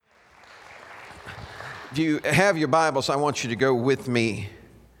If you have your Bibles, I want you to go with me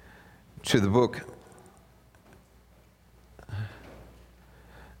to the book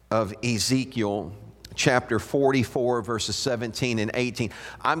of Ezekiel, chapter 44, verses 17 and 18.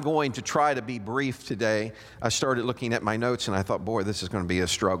 I'm going to try to be brief today. I started looking at my notes and I thought, boy, this is going to be a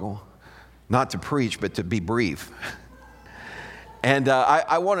struggle. Not to preach, but to be brief. And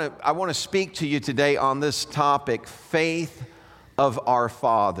I want to speak to you today on this topic, faith of our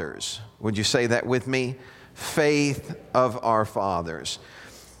fathers. Would you say that with me? Faith of our fathers.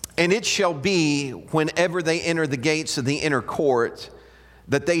 And it shall be, whenever they enter the gates of the inner court,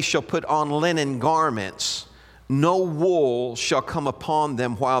 that they shall put on linen garments. No wool shall come upon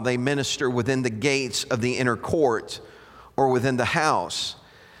them while they minister within the gates of the inner court or within the house.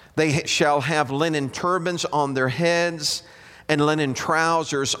 They shall have linen turbans on their heads and linen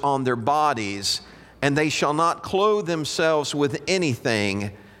trousers on their bodies, and they shall not clothe themselves with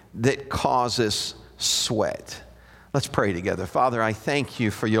anything that causes sweat. Let's pray together. Father, I thank you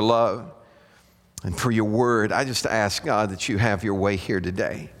for your love and for your word. I just ask, God, that you have your way here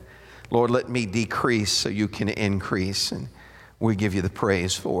today. Lord, let me decrease so you can increase, and we give you the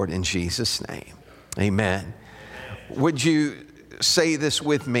praise for it in Jesus' name. Amen. Would you say this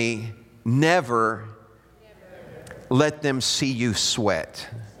with me? Never let them see you sweat.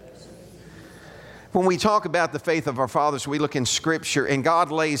 When we talk about the faith of our fathers, we look in Scripture, and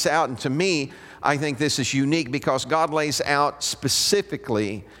God lays out, and to me, I think this is unique because God lays out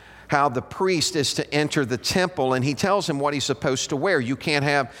specifically how the priest is to enter the temple, and he tells him what he's supposed to wear. You can't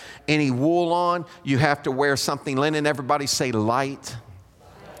have any wool on. You have to wear something linen. Everybody say light.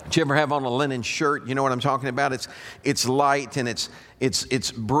 Did you ever have on a linen shirt? You know what I'm talking about? It's light and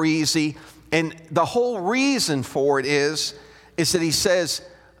it's breezy. And the whole reason for it is that he says,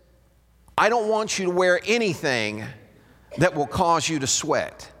 I don't want you to wear anything that will cause you to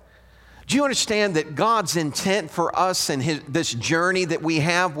sweat. Do you understand that God's intent for us and this journey that we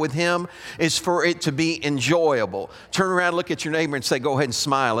have with Him is for it to be enjoyable? Turn around, look at your neighbor and say, go ahead and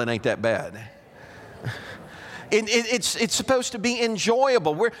smile. It ain't that bad. It's supposed to be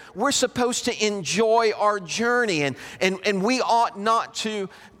enjoyable. We're supposed to enjoy our journey, and we ought not to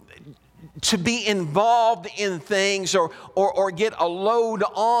be involved in things or get a load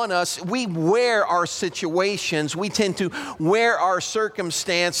on us. We wear our situations. We tend to wear our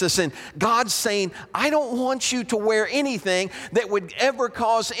circumstances. And God's saying, I don't want you to wear anything that would ever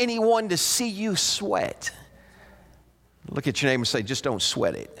cause anyone to see you sweat. Look at your neighbor and say, just don't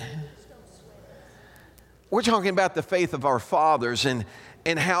sweat it. We're talking about the faith of our fathers and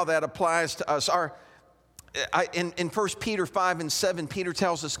how that applies to us. In 1 Peter 5 and 7, Peter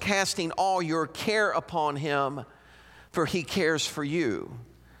tells us, casting all your care upon him, for he cares for you.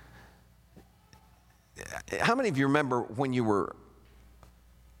 How many of you remember when you were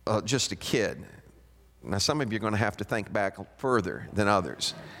just a kid? Now, some of you are going to have to think back further than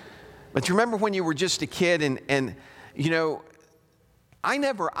others. But you remember when you were just a kid and you know, I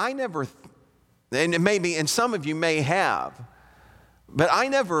never, and maybe, and some of you may have, but I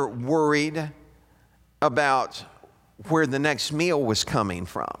never worried about where the next meal was coming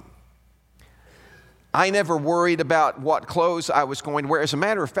from. I never worried about what clothes I was going to wear. As a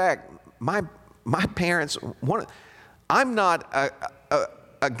matter of fact, my parents, I'm not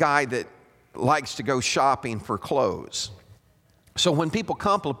a guy that likes to go shopping for clothes. So when people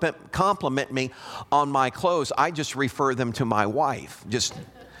compliment me on my clothes, I just refer them to my wife.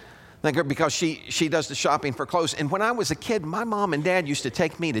 Because she does the shopping for clothes. And when I was a kid, my mom and dad used to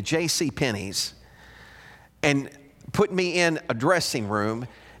take me to J.C. Penney's and put me in a dressing room,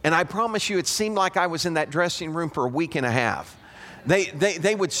 and I promise you, it seemed like I was in that dressing room for a week and a half.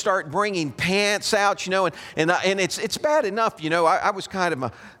 They would start bringing pants out, you know, and it's bad enough, you know. I was kind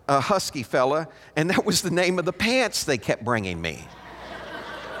of a husky fella, and that was the name of the pants they kept bringing me.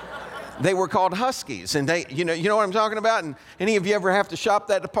 They were called Huskies, and you know what I'm talking about? And any of you ever have to shop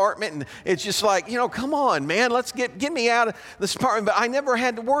that department? And it's just like, you know, come on, man, let's get me out of this department. But I never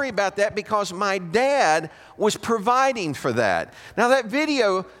had to worry about that because my dad was providing for that. Now, that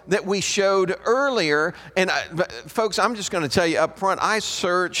video that we showed earlier, and folks, I'm just going to tell you up front, I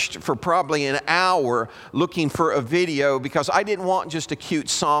searched for probably an hour looking for a video because I didn't want just a cute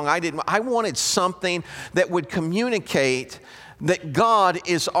song. I wanted something that would communicate that God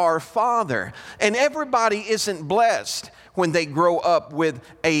is our Father. And everybody isn't blessed when they grow up with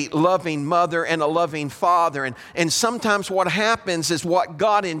a loving mother and a loving father. And sometimes what happens is what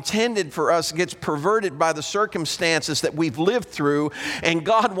God intended for us gets perverted by the circumstances that we've lived through. And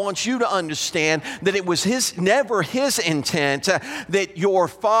God wants you to understand that it was never His intent that your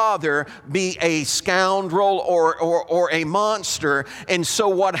father be a scoundrel or a monster. And so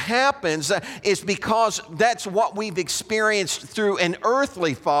what happens is because that's what we've experienced through an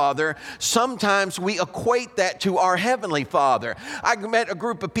earthly father, sometimes we equate that to our heavenly Father. I met a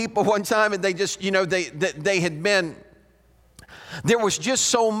group of people one time, and they just, they had been, there was just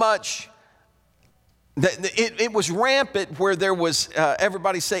so much, that it was rampant where there was,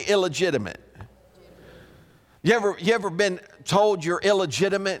 everybody say illegitimate. You ever been told you're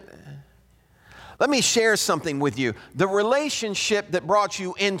illegitimate? Let me share something with you. The relationship that brought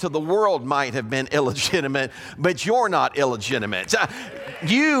you into the world might have been illegitimate, but you're not illegitimate.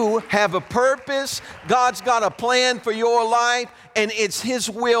 You have a purpose. God's got a plan for your life, and it's His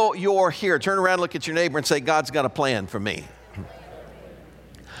will you're here. Turn around, look at your neighbor, and say, God's got a plan for me.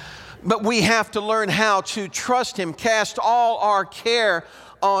 But we have to learn how to trust Him, cast all our care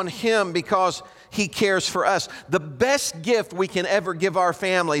on Him because He cares for us. The best gift we can ever give our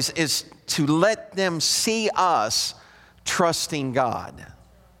families is to let them see us trusting God.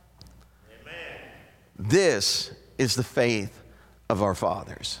 Amen. This is the faith of our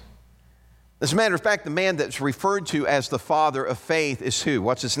fathers. As a matter of fact, the man that's referred to as the father of faith is who?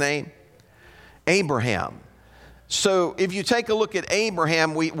 What's his name? Abraham. So if you take a look at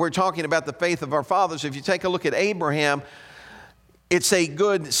Abraham, we're talking about the faith of our fathers. If you take a look at Abraham, it's a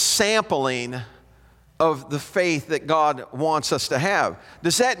good sampling of the faith that God wants us to have.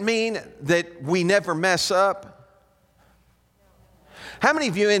 Does that mean that we never mess up? How many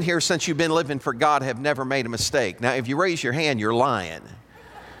of you in here, since you've been living for God, have never made a mistake? Now, if you raise your hand, you're lying.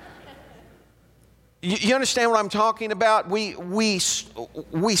 You understand what I'm talking about? We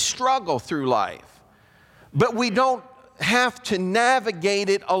struggle through life, but we don't have to navigate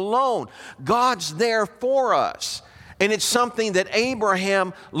it alone. God's there for us. And it's something that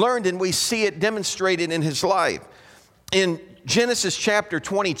Abraham learned, and we see it demonstrated in his life. In Genesis chapter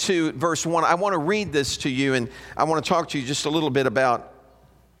 22, verse 1, I want to read this to you, and I want to talk to you just a little bit about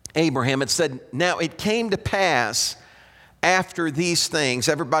Abraham. It said, now it came to pass after these things,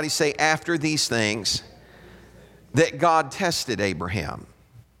 everybody say after these things, that God tested Abraham.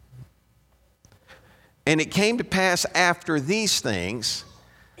 And it came to pass after these things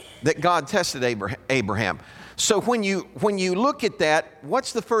that God tested Abraham. So when you look at that,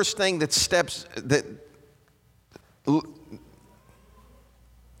 what's the first thing that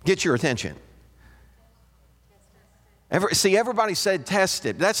gets your attention? Everybody said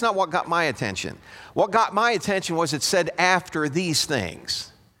tested. That's not what got my attention. What got my attention was it said after these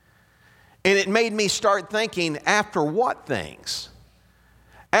things. And it made me start thinking, after what things?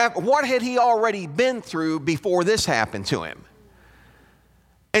 What had he already been through before this happened to him?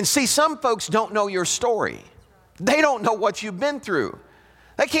 And see, some folks don't know your story. They don't know what you've been through.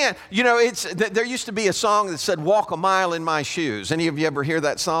 They can't, there used to be a song that said, walk a mile in my shoes. Any of you ever hear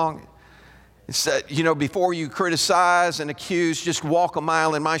that song? It said, before you criticize and accuse, just walk a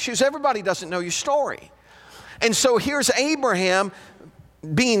mile in my shoes. Everybody doesn't know your story. And so here's Abraham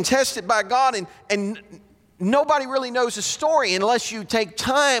being tested by God, and nobody really knows his story unless you take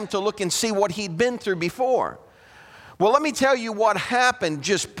time to look and see what he'd been through before. Well, let me tell you what happened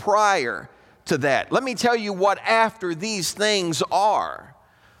just prior to that. Let me tell you what after these things are.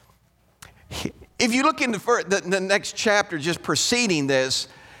 If you look into the next chapter just preceding this,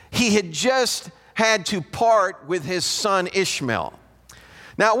 he had just had to part with his son Ishmael.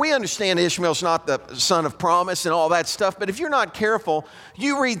 Now, we understand Ishmael's not the son of promise and all that stuff, but if you're not careful,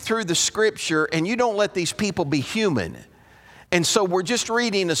 you read through the scripture and you don't let these people be human. And so we're just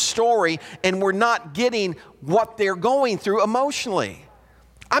reading a story and we're not getting what they're going through emotionally.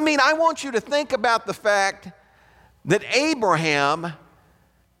 I mean, I want you to think about the fact that Abraham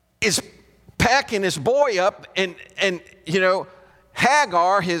is packing his boy up and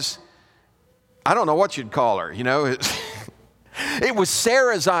Hagar, I don't know what you'd call her, it was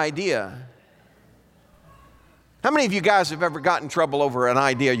Sarah's idea. How many of you guys have ever gotten in trouble over an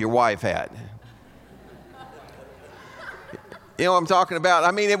idea your wife had? You know what I'm talking about?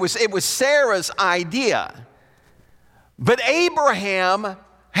 I mean, it was Sarah's idea. But Abraham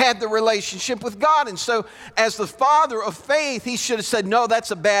had the relationship with God. And so as the father of faith, he should have said, no,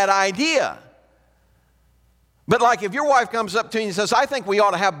 that's a bad idea. But like if your wife comes up to you and says, I think we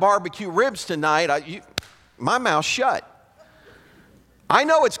ought to have barbecue ribs tonight, my mouth's shut. I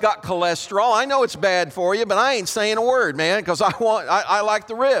know it's got cholesterol. I know it's bad for you, but I ain't saying a word, man, because I like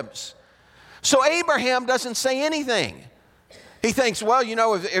the ribs. So Abraham doesn't say anything. He thinks, well, you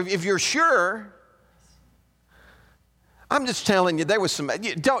know, if you're sure, I'm just telling you, there was some,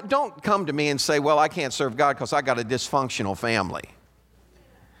 don't come to me and say, well, I can't serve God because I got a dysfunctional family.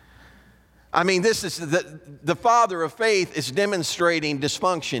 I mean, this is the father of faith is demonstrating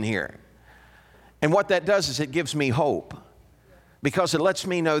dysfunction here. And what that does is it gives me hope, because it lets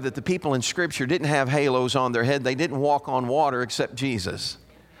me know that the people in Scripture didn't have halos on their head. They didn't walk on water except Jesus.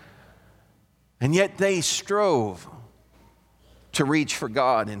 And yet they strove to reach for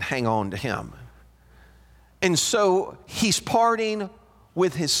God and hang on to Him. And so he's parting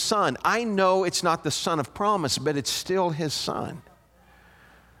with his son. I know it's not the son of promise, but it's still his son.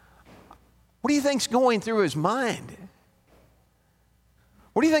 What do you think's going through his mind?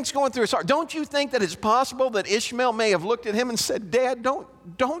 What do you think's going through his heart? Don't you think that it's possible that Ishmael may have looked at him and said, Dad,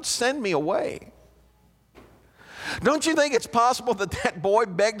 don't send me away? Don't you think it's possible that that boy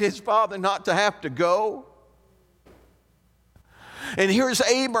begged his father not to have to go? And here's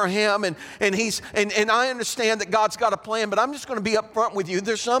Abraham, and I understand that God's got a plan, but I'm just going to be upfront with you.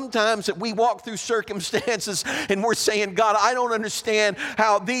 There's sometimes that we walk through circumstances and we're saying, God, I don't understand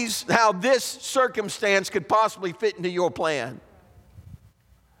how this circumstance could possibly fit into your plan.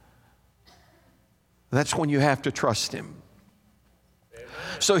 That's when you have to trust Him.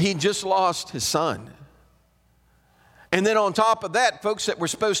 So he just lost his son. And then on top of that, folks that were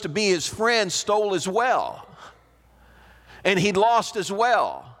supposed to be his friends stole as well. And he'd lost as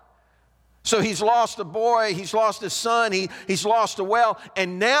well. So he's lost a boy, he's lost his son, he's lost a well,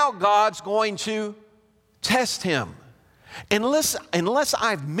 and now God's going to test him. Unless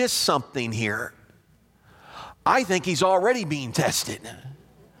I've missed something here, I think he's already being tested.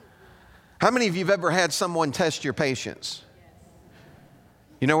 How many of you have ever had someone test your patience?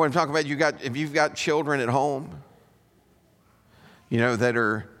 You know what I'm talking about? If you've got children at home, you know, that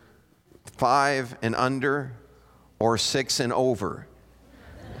are 5 and under, or 6 and over.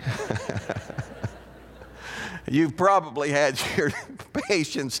 You've probably had your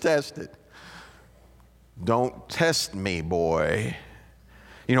patience tested. Don't test me, boy.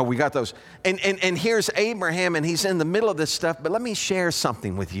 You know, we got those. And here's Abraham, and he's in the middle of this stuff, but let me share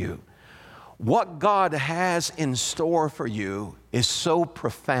something with you. What God has in store for you is so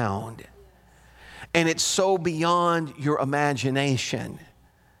profound, and it's so beyond your imagination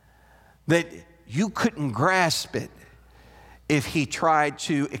that you couldn't grasp it if He tried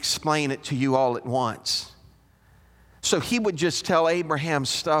to explain it to you all at once. So He would just tell Abraham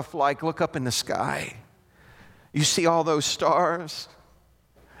stuff like, look up in the sky. You see all those stars?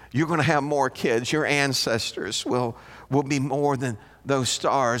 You're going to have more kids. Your ancestors will be more than those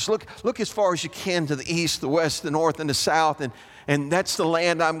stars. Look as far as you can to the east, the west, the north, and the south, and that's the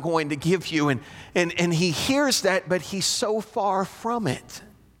land I'm going to give you. And he hears that, but he's so far from it.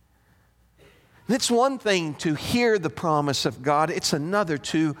 It's one thing to hear the promise of God. It's another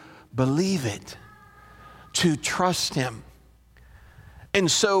to believe it, to trust Him.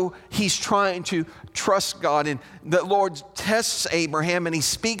 And so he's trying to trust God. And the Lord tests Abraham, and He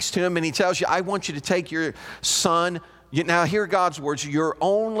speaks to him, and He tells you, I want you to take your son. Now hear God's words, your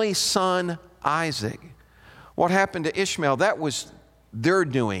only son, Isaac. What happened to Ishmael? That was their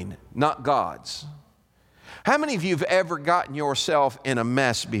doing, not God's. How many of you have ever gotten yourself in a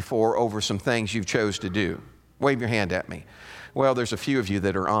mess before over some things you've chose to do? Wave your hand at me. Well, there's a few of you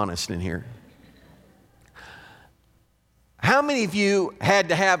that are honest in here. How many of you had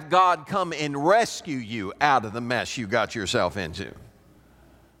to have God come and rescue you out of the mess you got yourself into?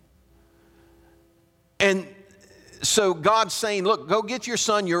 And so God's saying, look, go get your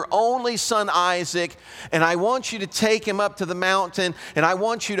son, your only son Isaac, and I want you to take him up to the mountain, and I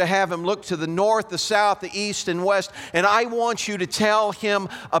want you to have him look to the north, the south, the east, and west, and I want you to tell him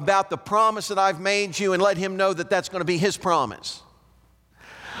about the promise that I've made you and let him know that that's going to be his promise.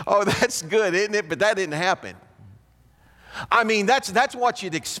 Oh, that's good, isn't it? But that didn't happen. I mean, that's what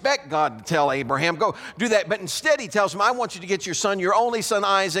you'd expect God to tell Abraham. Go do that. But instead He tells him, I want you to get your son, your only son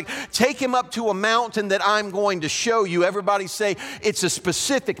Isaac, take him up to a mountain that I'm going to show you. Everybody say, it's a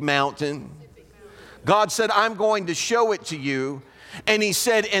specific mountain. God said, I'm going to show it to you. And He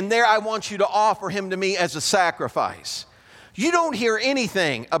said, and there I want you to offer him to me as a sacrifice. You don't hear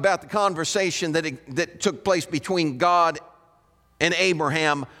anything about the conversation that took place between God and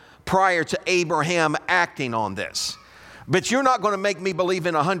Abraham prior to Abraham acting on this. But you're not going to make me believe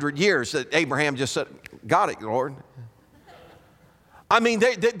in 100 years that Abraham just said, got it, Lord. I mean,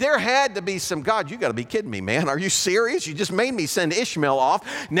 there had to be some, God, you got to be kidding me, man. Are you serious? You just made me send Ishmael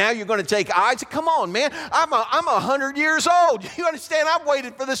off. Now you're going to take Isaac? Come on, man. I'm 100 years old. You understand? I've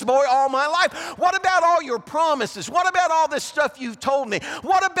waited for this boy all my life. What about all your promises? What about all this stuff you've told me?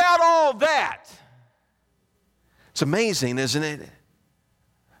 What about all that? It's amazing, isn't it?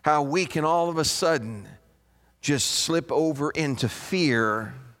 How we can all of a sudden just slip over into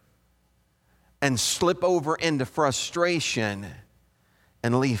fear and slip over into frustration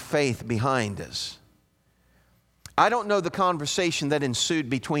and leave faith behind us. I don't know the conversation that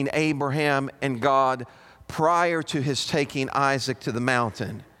ensued between Abraham and God prior to his taking Isaac to the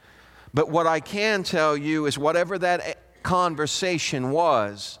mountain. But what I can tell you is whatever that conversation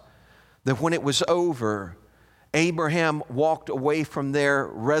was, that when it was over, Abraham walked away from there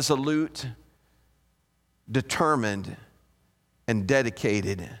resolute, determined, and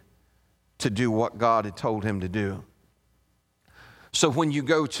dedicated to do what God had told him to do. So when you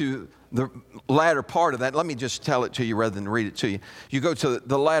go to the latter part of that, let me just tell it to you rather than read it to you. You go to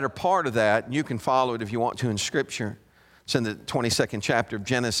the latter part of that, and you can follow it if you want to in Scripture. It's in the 22nd chapter of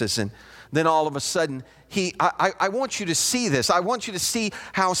Genesis. And then all of a sudden, I want you to see this. I want you to see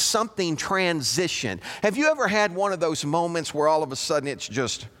how something transitioned. Have you ever had one of those moments where all of a sudden it's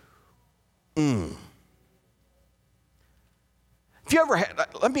just, Have you ever had,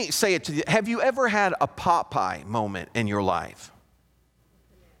 let me say it to you, have you ever had a Popeye moment in your life?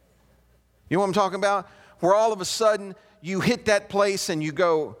 You know what I'm talking about? Where all of a sudden you hit that place and you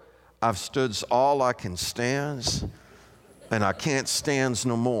go, I've stood all I can stands, and I can't stands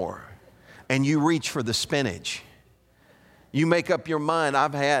no more. And you reach for the spinach. You make up your mind,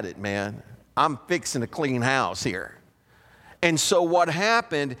 I've had it, man. I'm fixing to clean house here. And so what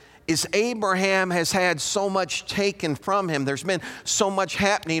happened is Abraham has had so much taken from him. There's been so much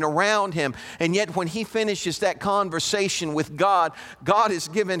happening around him. And yet when he finishes that conversation with God, God has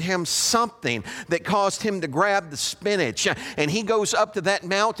given him something that caused him to grab the spinach. And he goes up to that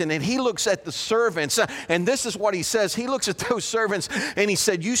mountain and he looks at the servants. And this is what he says. He looks at those servants and he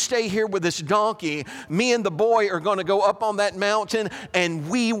said, you stay here with this donkey. Me and the boy are going to go up on that mountain and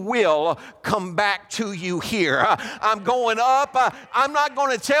we will come back to you here. I'm going up. I'm not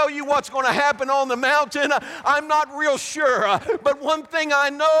going to tell you what's going to happen on the mountain. I'm not real sure. But one thing I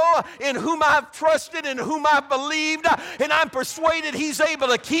know, in whom I've trusted, in whom I've believed, and I'm persuaded he's able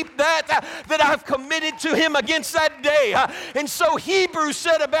to keep that I've committed to him against that day. And so Hebrews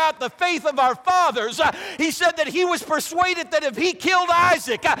said about the faith of our fathers, he said that he was persuaded that if he killed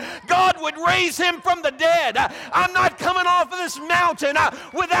Isaac, God would raise him from the dead. I'm not coming off of this mountain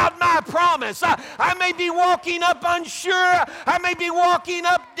without my promise. I may be walking up unsure. I may be walking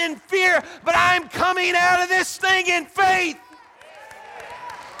up in fear, but I'm coming out of this thing in faith.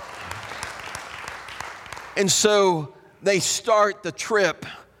 And so they start the trip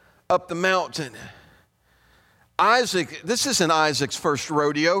up the mountain. Isaac, this isn't Isaac's first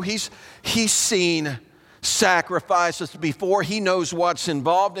rodeo. He's seen sacrifices before. He knows what's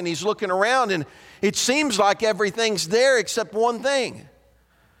involved, and he's looking around, and it seems like everything's there except one thing.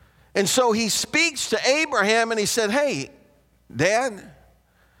 And so he speaks to Abraham, and he said, hey, Dad,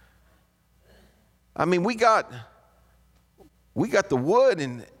 I mean, we got the wood,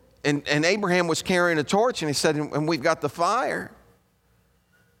 and Abraham was carrying a torch, and he said, and we've got the fire.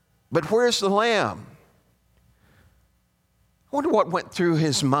 But where's the lamb? I wonder what went through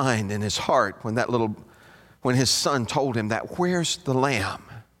his mind and his heart when his son told him that, where's the lamb?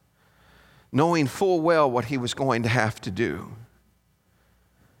 Knowing full well what he was going to have to do.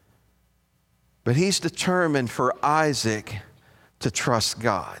 But he's determined for Isaac to trust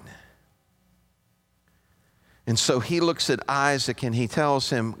God. And so he looks at Isaac and he tells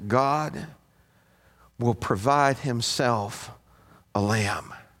him, God will provide himself a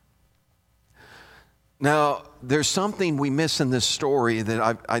lamb. Now, there's something we miss in this story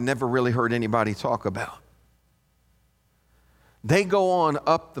that I never really heard anybody talk about. They go on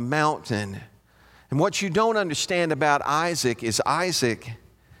up the mountain, and what you don't understand about Isaac is Isaac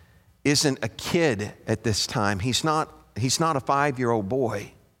isn't a kid at this time. He's not a 5-year-old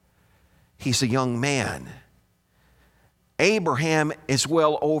boy. He's a young man. Abraham is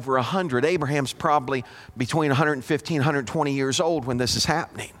well over 100. Abraham's probably between 115, 120 years old when this is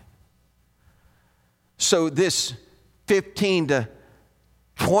happening. So this 15 to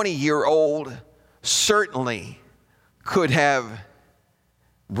 20-year-old certainly could have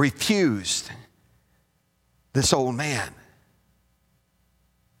refused this old man.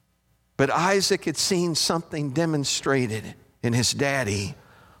 But Isaac had seen something demonstrated in his daddy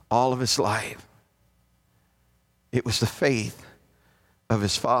all of his life. It was the faith of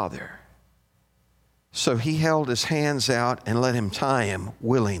his father. So he held his hands out and let him tie him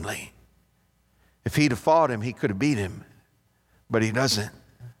willingly. If he'd have fought him, he could have beat him, but he doesn't.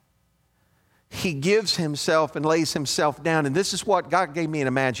 He gives himself and lays himself down. And this is what God gave me an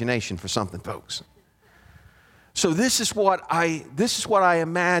imagination for something, folks. So this is what I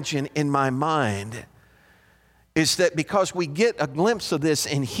imagine in my mind, is that because we get a glimpse of this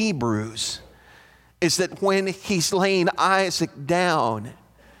in Hebrews, is that when he's laying Isaac down,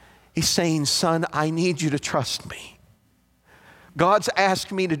 he's saying, son, I need you to trust me. God's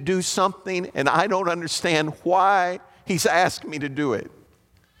asked me to do something, and I don't understand why he's asked me to do it.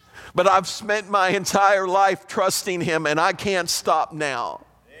 But I've spent my entire life trusting him, and I can't stop now.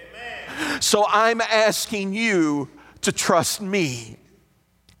 Amen. So I'm asking you to trust me.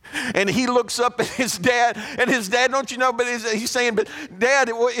 And he looks up at his dad, and his dad, don't you know, but he's saying, but Dad,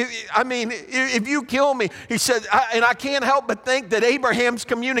 if you kill me, he said, and I can't help but think that Abraham's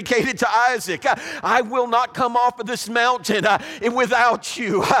communicated to Isaac, I will not come off of this mountain without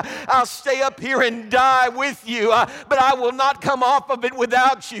you. I'll stay up here and die with you, but I will not come off of it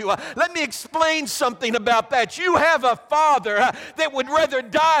without you. Let me explain something about that. You have a father that would rather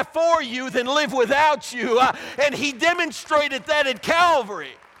die for you than live without you, and he demonstrated that at Calvary.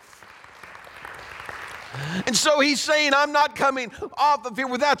 And so he's saying, I'm not coming off of here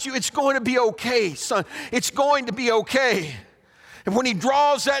without you. It's going to be okay, son. It's going to be okay. And when he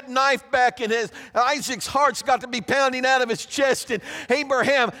draws that knife back, and Isaac's heart's got to be pounding out of his chest, and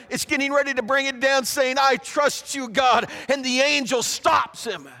Abraham is getting ready to bring it down, saying, I trust you, God. And the angel stops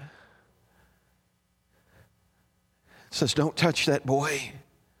him. Says, don't touch that boy.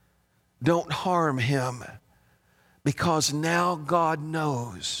 Don't harm him. Because now God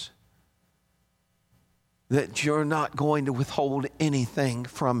knows that you're not going to withhold anything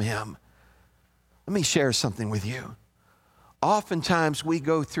from him. Let me share something with you. Oftentimes we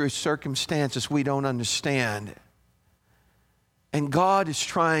go through circumstances we don't understand, and God is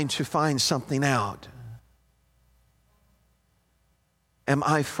trying to find something out. Am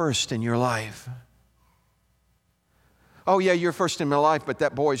I first in your life? Oh yeah, you're first in my life, but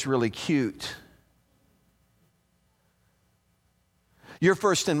that boy's really cute. You're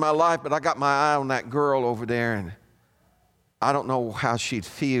first in my life, but I got my eye on that girl over there, and I don't know how she'd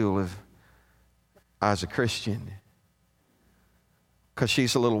feel if I was a Christian. Because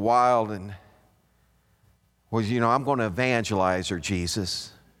she's a little wild, and, well, you know, I'm going to evangelize her,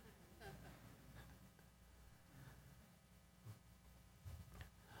 Jesus.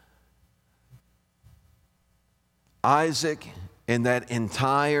 Isaac, in that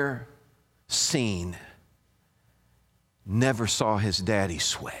entire scene, never saw his daddy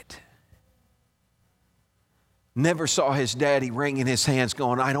sweat. Never saw his daddy wringing his hands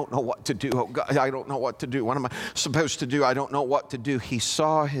going, I don't know what to do. Oh God, I don't know what to do. What am I supposed to do? I don't know what to do. He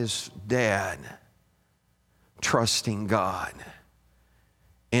saw his dad trusting God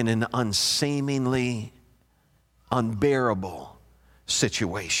in an unseemingly unbearable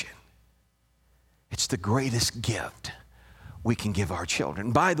situation. It's the greatest gift we can give our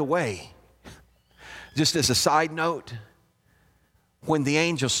children. By the way, just as a side note, when the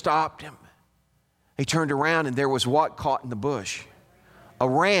angel stopped him, he turned around and there was what caught in the bush? A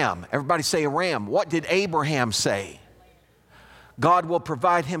ram. Everybody say a ram. What did Abraham say? God will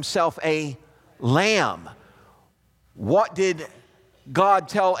provide himself a lamb. What did God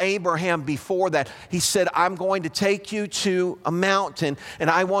tell Abraham before that? He said, I'm going to take you to a mountain, and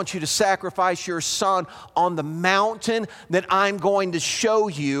I want you to sacrifice your son on the mountain that I'm going to show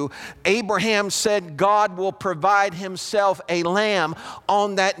you. Abraham said, God will provide himself a lamb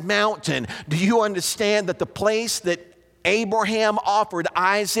on that mountain. Do you understand that the place that Abraham offered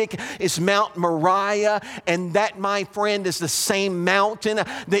Isaac is Mount Moriah, and that, my friend, is the same mountain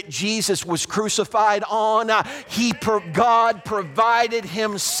that Jesus was crucified on? God provided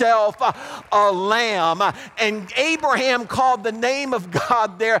himself a lamb, and Abraham called the name of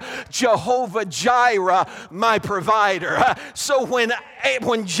God there Jehovah Jireh, my provider. So when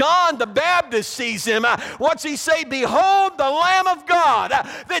John the Baptist sees him, what's he say? Behold the Lamb of God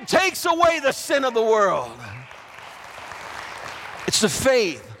that takes away the sin of the world. It's the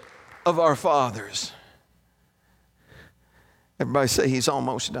faith of our fathers. Everybody say he's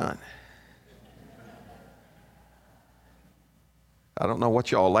almost done. I don't know what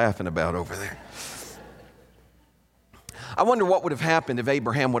y'all laughing about over there. I wonder what would have happened if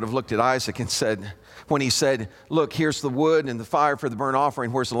Abraham would have looked at Isaac and said, when he said, look, here's the wood and the fire for the burnt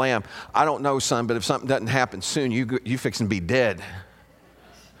offering, where's the lamb? I don't know, son, but if something doesn't happen soon, you fixing to be dead.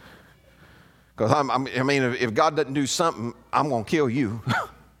 Because if God doesn't do something, I'm going to kill you.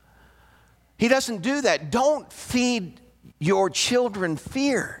 He doesn't do that. Don't feed your children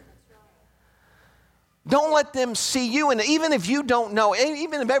fear. Don't let them see you. And even if you don't know,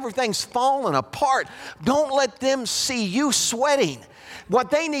 even if everything's fallen apart, don't let them see you sweating.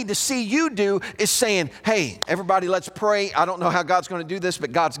 What they need to see you do is saying, hey, everybody, let's pray. I don't know how God's going to do this,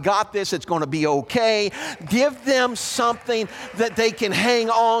 but God's got this. It's going to be okay. Give them something that they can hang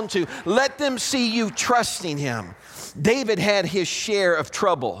on to. Let them see you trusting Him. David had his share of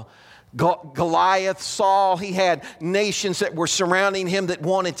trouble. Goliath, Saul, he had nations that were surrounding him that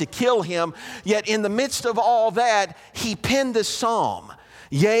wanted to kill him. Yet in the midst of all that, he penned this psalm.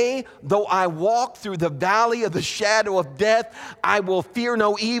 Yea, though I walk through the valley of the shadow of death, I will fear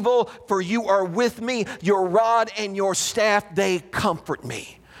no evil, for you are with me. Your rod and your staff, they comfort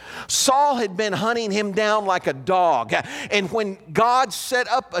me. Saul had been hunting him down like a dog. And when God set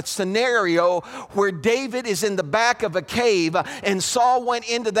up a scenario where David is in the back of a cave and Saul went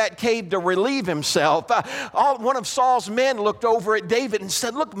into that cave to relieve himself, one of Saul's men looked over at David and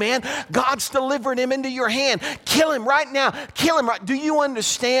said, look, man, God's delivered him into your hand. Kill him right now. Kill him. Do you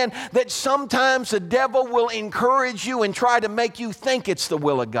understand that sometimes the devil will encourage you and try to make you think it's the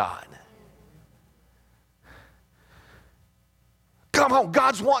will of God? Come on,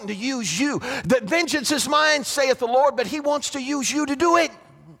 God's wanting to use you. That vengeance is mine, saith the Lord, but He wants to use you to do it.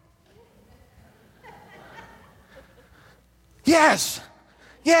 Yes,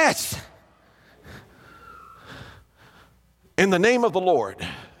 yes. In the name of the Lord.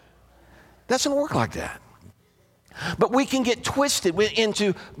 Doesn't work like that. But we can get twisted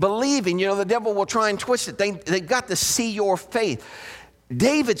into believing. You know, the devil will try and twist it. They've got to see your faith.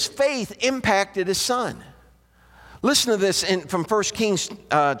 David's faith impacted his son. Listen to this from 1 Kings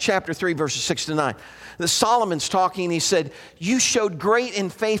chapter 3, verses 6 to 9. Solomon's talking, he said, you showed great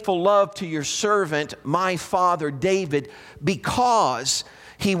and faithful love to your servant, my father David, because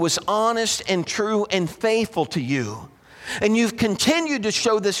he was honest and true and faithful to you. And you've continued to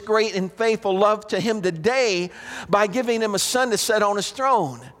show this great and faithful love to him today by giving him a son to sit on his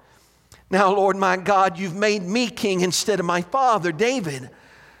throne. Now, Lord my God, you've made me king instead of my father David.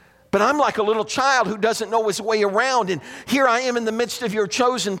 But I'm like a little child who doesn't know his way around. And here I am in the midst of your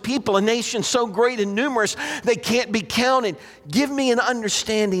chosen people, a nation so great and numerous they can't be counted. Give me an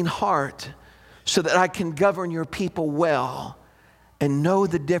understanding heart so that I can govern your people well and know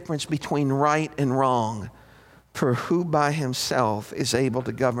the difference between right and wrong. For who by himself is able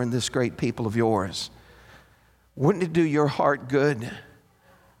to govern this great people of yours? Wouldn't it do your heart good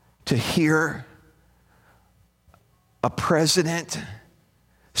to hear a president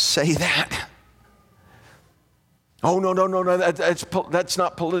say that? Oh, no, that's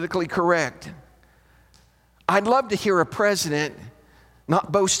not politically correct. I'd love to hear a president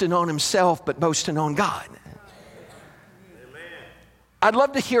not boasting on himself, but boasting on God. Amen. I'd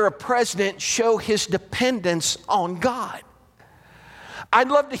love to hear a president show his dependence on God. I'd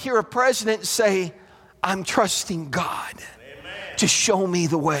love to hear a president say, I'm trusting God to show me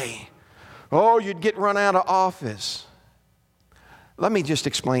the way. Oh, you'd get run out of office. Let me just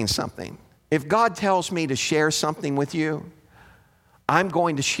explain something. If God tells me to share something with you, I'm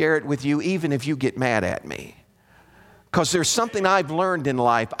going to share it with you even if you get mad at me. Because there's something I've learned in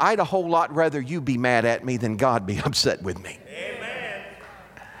life. I'd a whole lot rather you be mad at me than God be upset with me. Amen.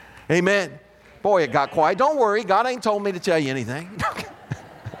 Amen. Boy, it got quiet. Don't worry. God ain't told me to tell you anything.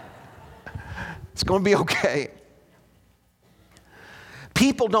 It's going to be okay.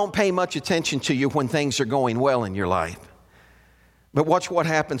 People don't pay much attention to you when things are going well in your life. But watch what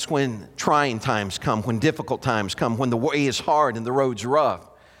happens when trying times come, when difficult times come, when the way is hard and the road's rough.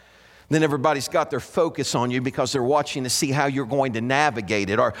 Then everybody's got their focus on you because they're watching to see how you're going to navigate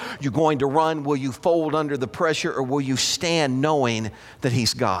it. Are you going to run? Will you fold under the pressure? Or will you stand knowing that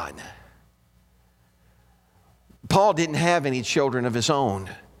He's God? Paul didn't have any children of his own,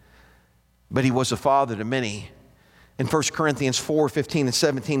 but he was a father to many. In 1 Corinthians 4:15 and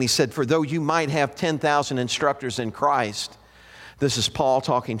 17, he said, for though you might have 10,000 instructors in Christ, this is Paul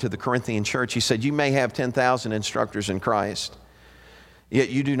talking to the Corinthian church. He said, you may have 10,000 instructors in Christ, yet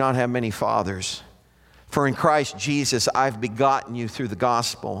you do not have many fathers. For in Christ Jesus, I've begotten you through the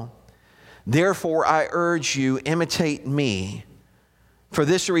gospel. Therefore, I urge you, imitate me. For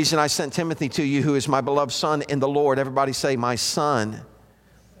this reason, I sent Timothy to you, who is my beloved son in the Lord. Everybody say, my son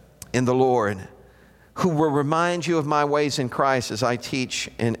in the Lord, who will remind you of my ways in Christ as I teach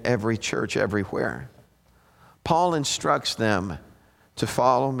in every church everywhere. Paul instructs them to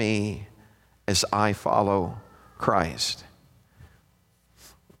follow me as I follow Christ.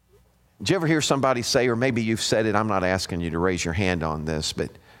 Did you ever hear somebody say, or maybe you've said it, I'm not asking you to raise your hand on this,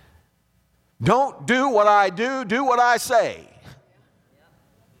 but don't do what I do, do what I say.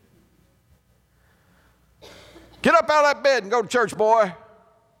 Get up out of that bed and go to church, boy.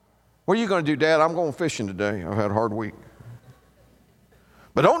 What are you going to do, Dad? I'm going fishing today. I've had a hard week.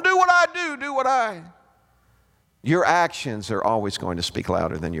 But don't do what I do. Do what I. Your actions are always going to speak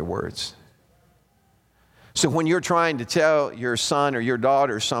louder than your words. So when you're trying to tell your son or your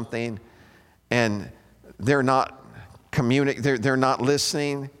daughter something and they're not they're not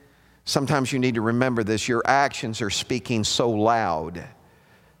listening, sometimes you need to remember this. Your actions are speaking so loud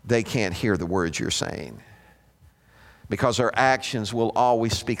they can't hear the words you're saying. Because our actions will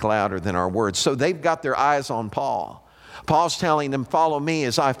always speak louder than our words. So they've got their eyes on Paul. Paul's telling them, follow me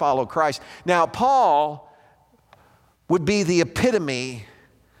as I follow Christ. Now, Paul would be the epitome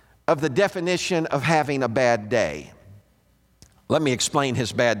of the definition of having a bad day. Let me explain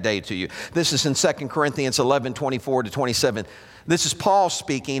his bad day to you. This is in 2 Corinthians 11, 24 to 27. This is Paul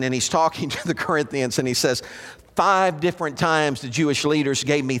speaking, and he's talking to the Corinthians, and he says, 5 different times the Jewish leaders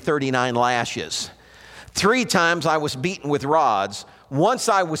gave me 39 lashes. 3 times I was beaten with rods. Once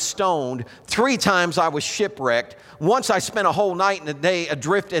I was stoned. 3 times I was shipwrecked. Once I spent a whole night and a day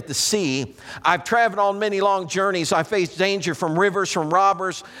adrift at the sea. I've traveled on many long journeys. I faced danger from rivers, from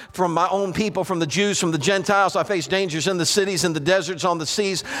robbers, from my own people, from the Jews, from the Gentiles. I faced dangers in the cities, in the deserts, on the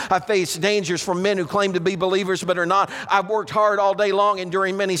seas. I faced dangers from men who claim to be believers but are not. I've worked hard all day long,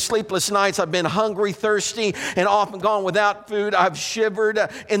 enduring many sleepless nights. I've been hungry, thirsty, and often gone without food. I've shivered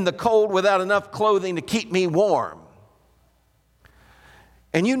in the cold without enough clothing to keep me warm.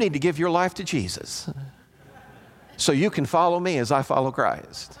 And you need to give your life to Jesus so you can follow me as I follow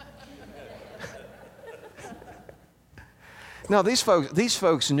Christ. Now, these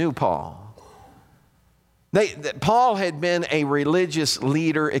folks knew Paul. Paul had been a religious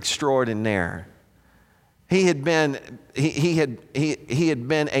leader extraordinaire. He had been a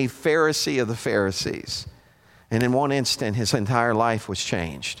Pharisee of the Pharisees. And in one instant, his entire life was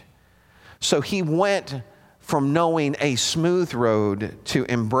changed. So he went from knowing a smooth road to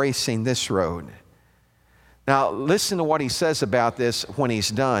embracing this road. Now, listen to what he says about this when he's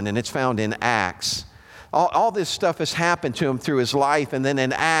done, and it's found in Acts. All this stuff has happened to him through his life, and then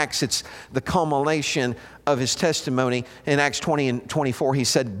in Acts, it's the culmination of his testimony. In Acts 20 and 24, he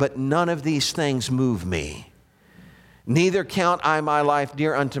said, "But none of these things move me. Neither count I my life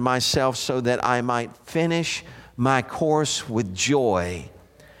dear unto myself, so that I might finish my course with joy,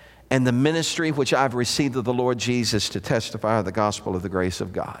 and the ministry which I've received of the Lord Jesus to testify of the gospel of the grace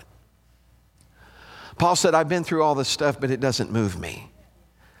of God." Paul said, I've been through all this stuff, but it doesn't move me.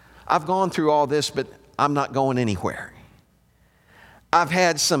 I've gone through all this, but I'm not going anywhere. I've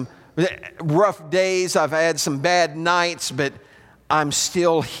had some rough days. I've had some bad nights, but I'm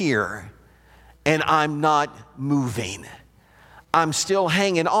still here, and I'm not moving. I'm still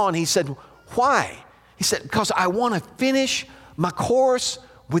hanging on. He said, why? He said, because I want to finish my course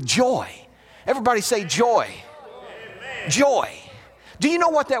with joy. Everybody say joy. Amen. Joy. Do you know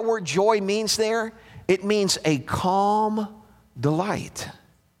what that word joy means there? It means a calm delight.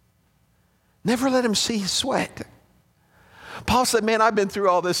 Never let him see you sweat. Paul said, man, I've been through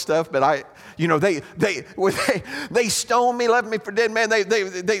all this stuff, but they stoned me, left me for dead, man.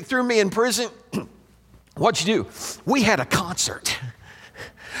 They threw me in prison. What'd you do? We had a concert.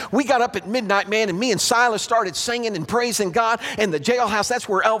 We got up at midnight, man, and me and Silas started singing and praising God. And the jailhouse, that's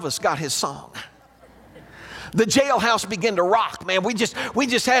where Elvis got his song. The jailhouse began to rock, man. We just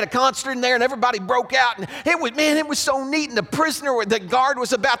had a concert in there, and everybody broke out. And it was so neat. And the guard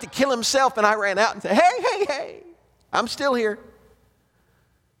was about to kill himself, and I ran out and said, hey, I'm still here.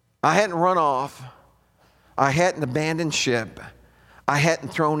 I hadn't run off. I hadn't abandoned ship. I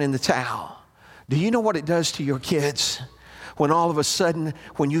hadn't thrown in the towel. Do you know what it does to your kids? When all of a sudden,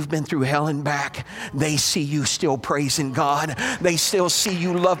 when you've been through hell and back, they see you still praising God. They still see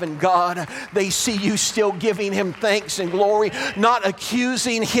you loving God. They see you still giving Him thanks and glory, not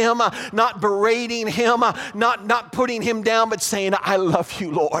accusing Him, not berating Him, not putting Him down, but saying, I love you,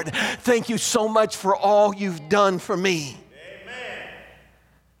 Lord. Thank you so much for all you've done for me. Amen.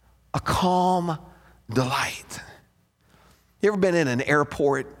 A calm delight. You ever been in an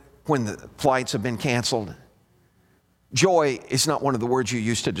airport when the flights have been canceled? Joy is not one of the words you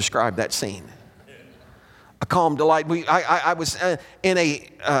use to describe that scene. A calm delight. I was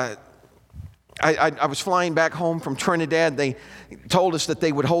I was flying back home from Trinidad. They told us that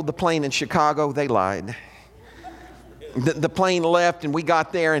they would hold the plane in Chicago. They lied. The plane left, and we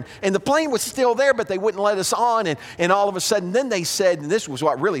got there, and the plane was still there, but they wouldn't let us on. And all of a sudden, then they said, and this was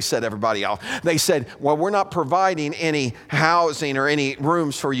what really set everybody off. They said, well, we're not providing any housing or any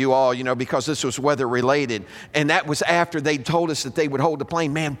rooms for you all, because this was weather related. And that was after they told us that they would hold the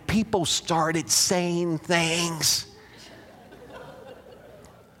plane. Man, people started saying things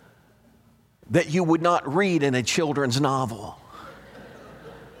that you would not read in a children's novel.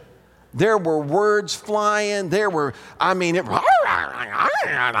 There were words flying. It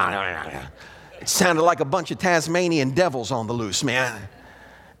sounded like a bunch of Tasmanian devils on the loose, man.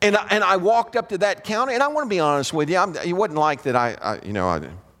 And I walked up to that counter, and I want to be honest with you. It wasn't like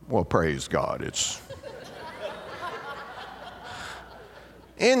that well, praise God. It's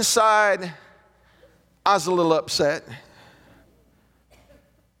inside, I was a little upset.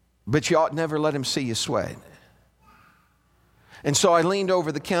 But you ought never let him see you sweat. And so I leaned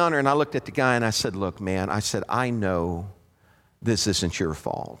over the counter and I looked at the guy and I said, look, man, I know this isn't your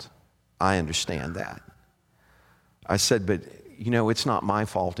fault. I understand that. I said, but it's not my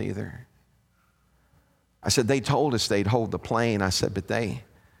fault either. I said, they told us they'd hold the plane. I said, but they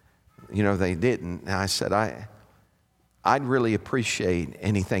didn't. And I said, I'd really appreciate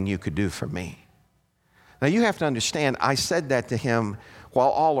anything you could do for me. Now you have to understand, I said that to him while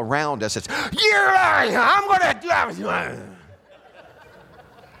all around us it's, I'm going to.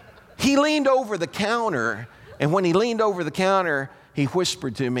 He leaned over the counter, and when he leaned over the counter, he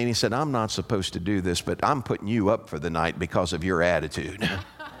whispered to me and he said, I'm not supposed to do this, but I'm putting you up for the night because of your attitude.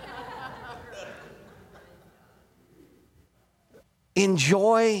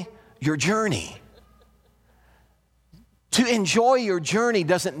 Enjoy your journey. To enjoy your journey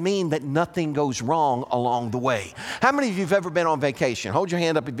doesn't mean that nothing goes wrong along the way. How many of you have ever been on vacation? Hold your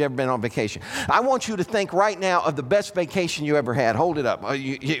hand up if you've ever been on vacation. I want you to think right now of the best vacation you ever had. Hold it up.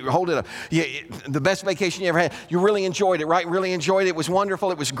 Hold it up. The best vacation you ever had. You really enjoyed it, right? Really enjoyed it. It was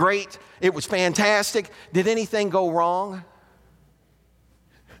wonderful. It was great. It was fantastic. Did anything go wrong?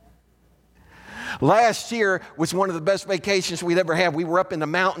 Last year was one of the best vacations we'd ever had. We were up in the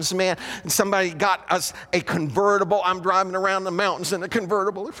mountains, man, and somebody got us a convertible. I'm driving around the mountains in a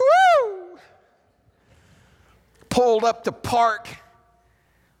convertible. Woo! Pulled up to park,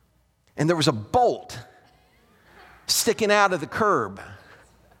 and there was a bolt sticking out of the curb,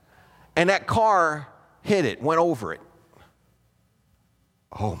 and that car hit it, went over it.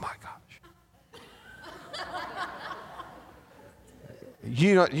 Oh, my gosh.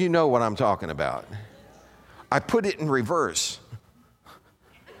 You know what I'm talking about. I put it in reverse.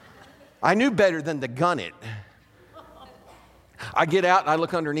 I knew better than to gun it. I get out and I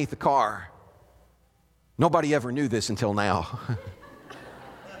look underneath the car. Nobody ever knew this until now.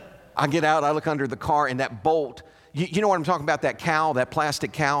 I get out, I look under the car, and that bolt, you know what I'm talking about, that cowl, that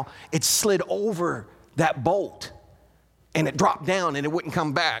plastic cowl? It slid over that bolt, and it dropped down, and it wouldn't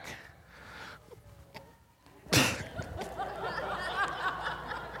come back.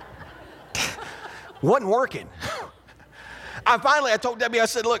 Wasn't working. I told Debbie, I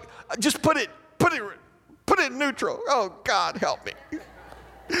said, look, just put it in neutral. Oh, God, help me.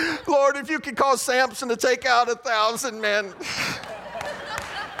 Lord, if you could cause Samson to take out 1,000 men.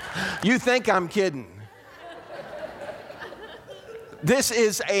 You think I'm kidding. This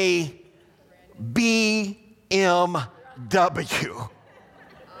is a BMW.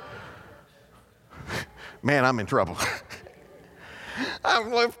 Man, I'm in trouble.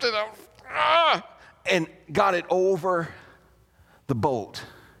 I'm lifted up. And got it over the bolt.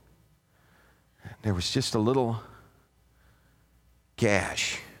 There was just a little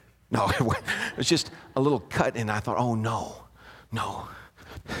gash. No, it was just a little cut, and I thought, oh, no.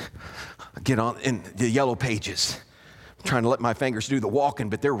 I get on in the yellow pages. I'm trying to let my fingers do the walking,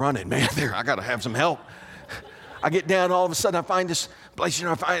 but they're running, man. I got to have some help. I get down, all of a sudden I find this place,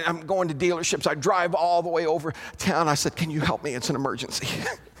 I'm going to dealerships. I drive all the way over town. I said, can you help me? It's an emergency.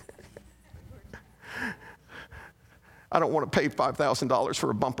 I don't want to pay $5,000 for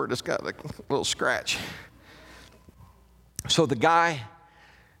a bumper that's got a little scratch. So I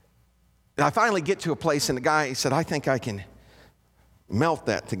finally get to a place, and the guy, he said, I think I can melt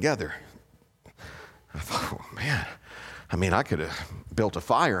that together. I thought, oh, man, I could have built a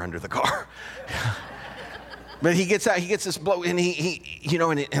fire under the car. But he gets out, he gets this blow, and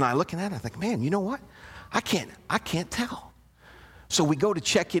and I looking at it, I think, man, you know what? I can't tell. So we go to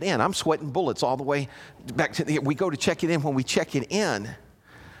check it in. I'm sweating bullets all the way back we go to check it in. When we check it in,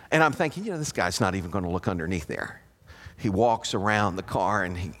 and I'm thinking, this guy's not even going to look underneath there. He walks around the car,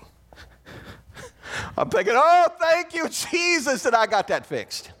 and I'm thinking, oh, thank you, Jesus, that I got that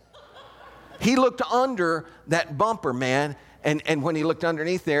fixed. He looked under that bumper, man, and when he looked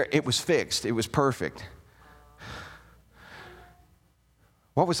underneath there, it was fixed. It was perfect.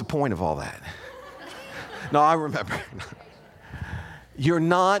 What was the point of all that? No, I remember. You're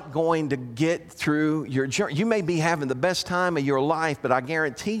not going to get through your journey. You may be having the best time of your life, but I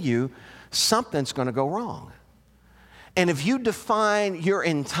guarantee you something's going to go wrong. And if you define your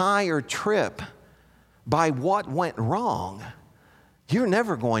entire trip by what went wrong, you're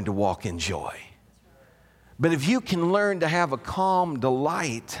never going to walk in joy. But if you can learn to have a calm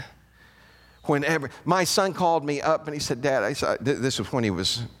delight Whenever my son called me up and he said, Dad, I said, this was when he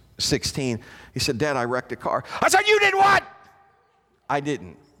was 16. He said, Dad, I wrecked a car. I said, you did what? I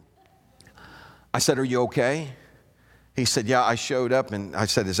didn't. I said, are you okay? He said, yeah, I showed up. And I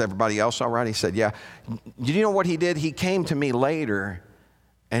said, is everybody else all right? He said, yeah. Do you know what he did? He came to me later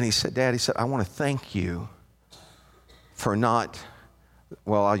and he said, Dad, he said, I want to thank you for not,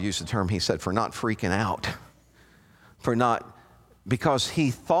 well, I'll use the term, he said, for not freaking out. Because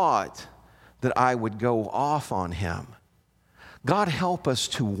he thought that I would go off on him. God help us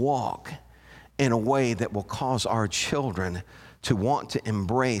to walk in a way that will cause our children to want to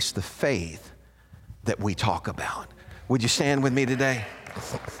embrace the faith that we talk about. Would you stand with me today?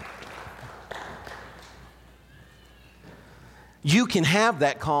 You can have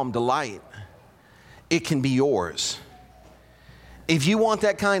that calm delight. It can be yours. If you want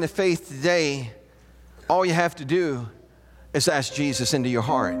that kind of faith today, all you have to do is ask Jesus into your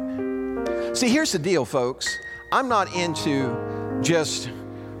heart. See, here's the deal, folks. I'm not into just,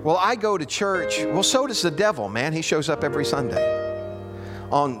 well, I go to church. Well, so does the devil, man. He shows up every Sunday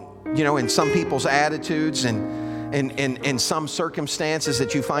in some people's attitudes and in some circumstances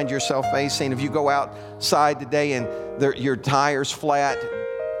that you find yourself facing. If you go outside today and your tire's flat,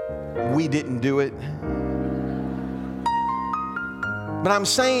 we didn't do it. But I'm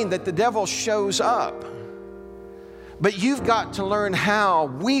saying that the devil shows up. But we've got to learn how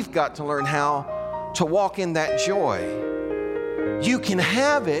to walk in that joy. You can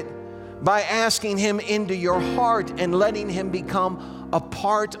have it by asking him into your heart and letting him become a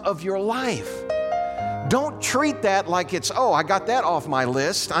part of your life. Don't treat that like it's, oh, I got that off my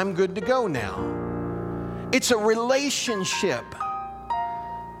list, I'm good to go now. It's a relationship.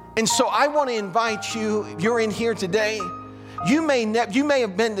 And so I want to invite you, if you're in here today, you may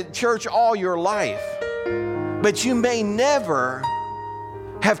have been to church all your life, but you may never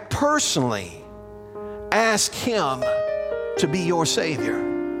have personally asked him to be your Savior.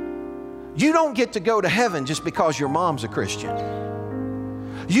 You don't get to go to heaven just because your mom's a Christian.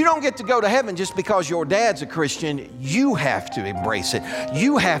 You don't get to go to heaven just because your dad's a Christian. You have to embrace it.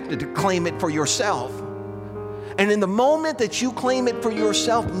 You have to claim it for yourself. And in the moment that you claim it for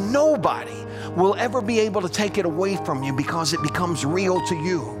yourself, nobody will ever be able to take it away from you because it becomes real to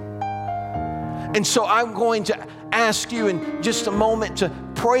you. And so I'm going to ask you in just a moment to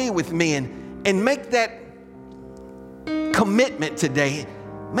pray with me and make that commitment today.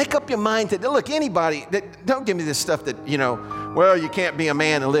 Make up your mind to, look, anybody, don't give me this stuff that, well, you can't be a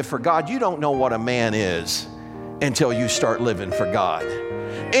man and live for God. You don't know what a man is until you start living for God.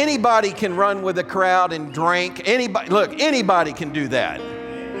 Anybody can run with a crowd and drink. Anybody can do that.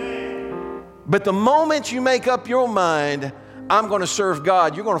 But the moment you make up your mind, I'm going to serve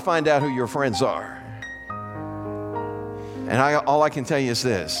God, you're going to find out who your friends are. And all I can tell you is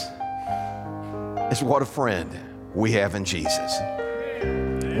this, is what a friend we have in Jesus.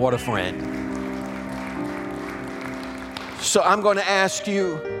 What a friend. So I'm going to ask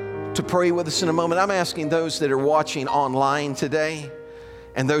you to pray with us in a moment. I'm asking those that are watching online today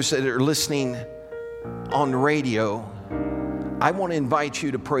and those that are listening on the radio, I want to invite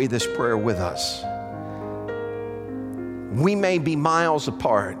you to pray this prayer with us. We may be miles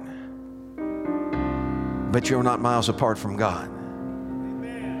apart, but you're not miles apart from God.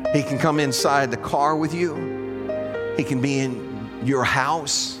 He can come inside the car with you. He can be in your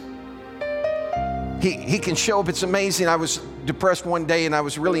house. He can show up. It's amazing. I was depressed one day and I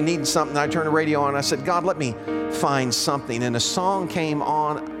was really needing something. I turned the radio on and I said, God, let me find something. And a song came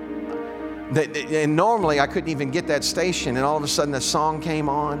on and normally I couldn't even get that station. And all of a sudden the song came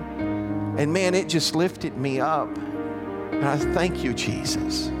on and man, it just lifted me up. And I thank you,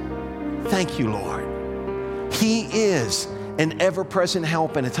 Jesus. Thank you, Lord. He is an ever-present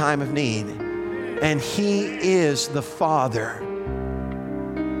help in a time of need. And He is the Father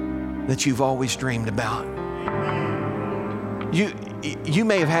that you've always dreamed about. You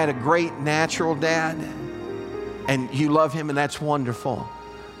may have had a great natural dad and you love him and that's wonderful.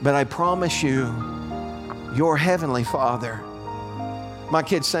 But I promise you, your Heavenly Father, my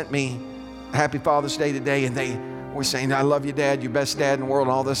kids sent me Happy Father's Day today and they were saying, I love you, Dad, your best dad in the world,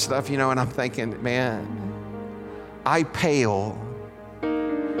 and all this stuff, and I'm thinking, man, I pale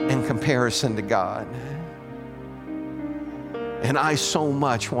in comparison to God. And I so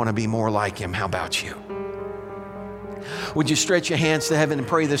much want to be more like Him. How about you? Would you stretch your hands to heaven and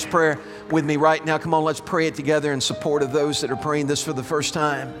pray this prayer with me right now? Come on, let's pray it together in support of those that are praying this for the first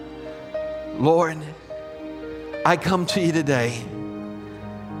time. Lord, I come to you today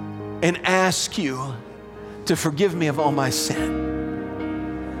and ask you to forgive me of all my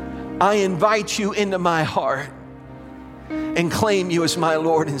sin. I invite you into my heart and claim you as my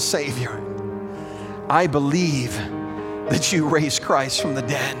Lord and Savior. I believe that you raised Christ from the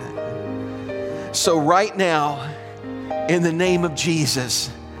dead. So right now, in the name of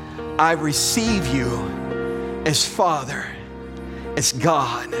Jesus, I receive you as Father, as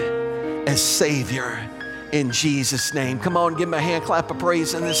God, as Savior, in Jesus' name. Come on, give me a hand clap of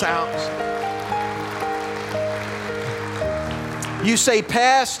praise in this house. You say,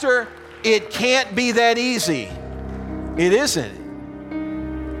 Pastor, it can't be that easy. It isn't.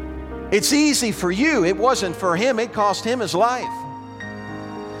 It's easy for you. It wasn't for him. It cost him his life.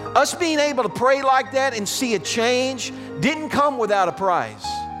 Us being able to pray like that and see a change didn't come without a price.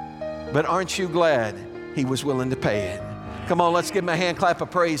 But aren't you glad he was willing to pay it? Come on, let's give him a hand clap of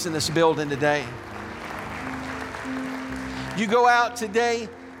praise in this building today. You go out today,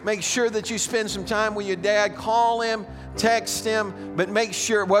 make sure that you spend some time with your dad. Call him, text him, but make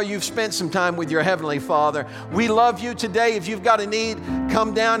sure, well, you've spent some time with your Heavenly Father. We love you today. If you've got a need,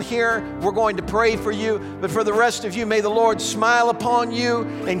 come down here. We're going to pray for you. But for the rest of you, may the Lord smile upon you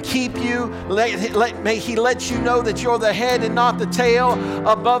and keep you. May He let you know that you're the head and not the tail,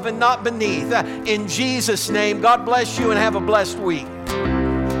 above and not beneath. In Jesus' name, God bless you and have a blessed week.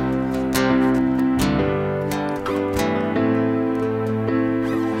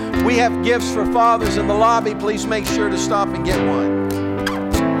 We have gifts for fathers in the lobby. Please make sure to stop and get one.